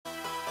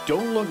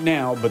Don't look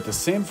now, but the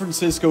San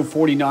Francisco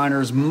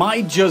 49ers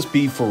might just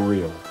be for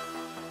real.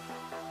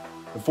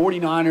 The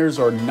 49ers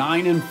are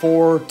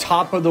 9-4,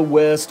 top of the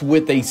West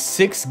with a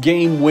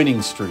 6-game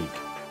winning streak.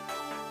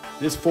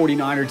 This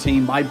 49er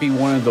team might be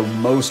one of the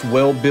most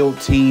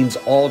well-built teams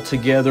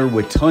altogether,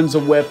 with tons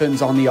of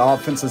weapons on the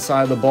offensive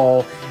side of the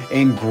ball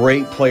and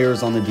great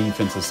players on the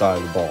defensive side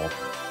of the ball.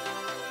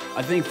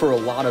 I think for a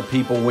lot of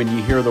people, when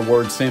you hear the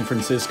word San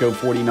Francisco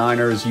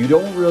 49ers, you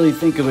don't really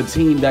think of a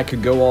team that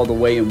could go all the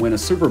way and win a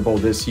Super Bowl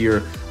this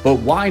year, but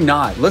why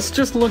not? Let's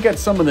just look at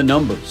some of the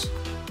numbers.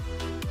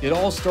 It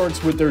all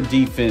starts with their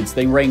defense.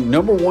 They rank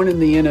number 1 in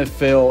the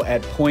NFL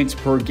at points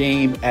per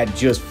game at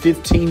just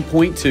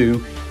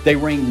 15.2. They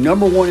rank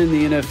number 1 in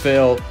the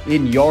NFL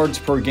in yards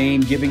per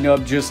game, giving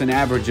up just an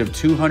average of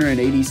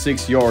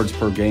 286 yards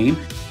per game.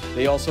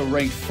 They also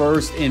ranked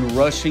first in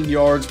rushing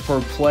yards per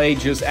play,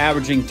 just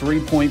averaging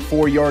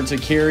 3.4 yards a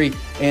carry,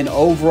 and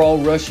overall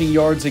rushing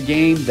yards a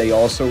game. They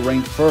also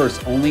ranked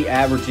first, only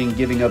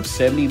giving up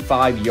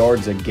 75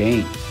 yards a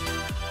game.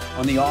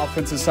 On the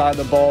offensive side of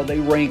the ball, they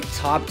rank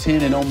top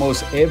 10 in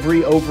almost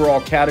every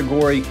overall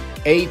category,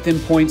 8th in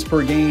points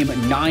per game,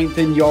 9th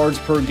in yards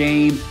per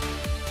game.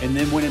 And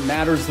then when it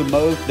matters the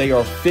most, they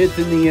are 5th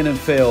in the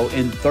NFL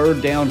in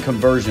third down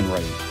conversion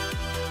rate.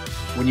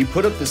 When you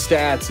put up the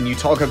stats and you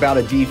talk about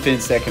a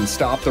defense that can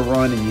stop the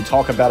run and you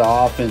talk about an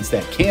offense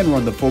that can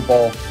run the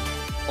football,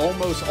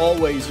 almost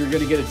always you're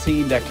going to get a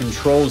team that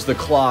controls the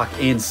clock,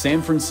 and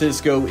San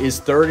Francisco is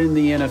 3rd in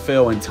the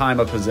NFL in time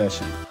of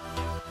possession.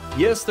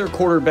 Yes, their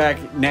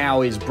quarterback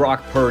now is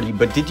Brock Purdy,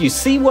 but did you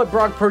see what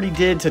Brock Purdy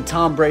did to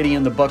Tom Brady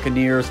and the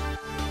Buccaneers?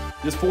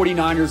 This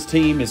 49ers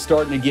team is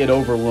starting to get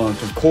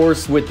overlooked. Of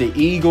course, with the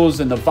Eagles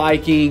and the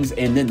Vikings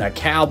and then the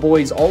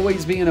Cowboys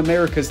always being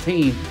America's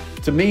team,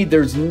 to me,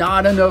 there's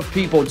not enough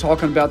people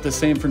talking about the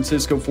San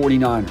Francisco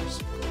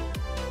 49ers.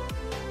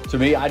 To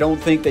me, I don't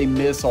think they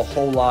miss a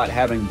whole lot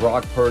having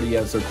Brock Purdy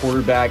as their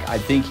quarterback. I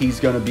think he's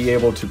going to be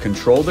able to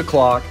control the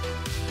clock,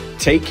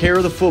 take care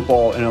of the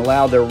football, and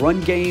allow their run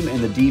game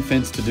and the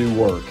defense to do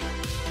work.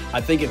 I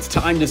think it's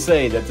time to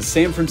say that the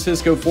San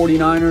Francisco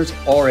 49ers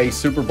are a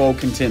Super Bowl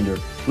contender.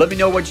 Let me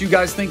know what you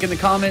guys think in the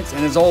comments,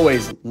 and as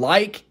always,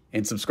 like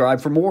and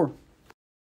subscribe for more.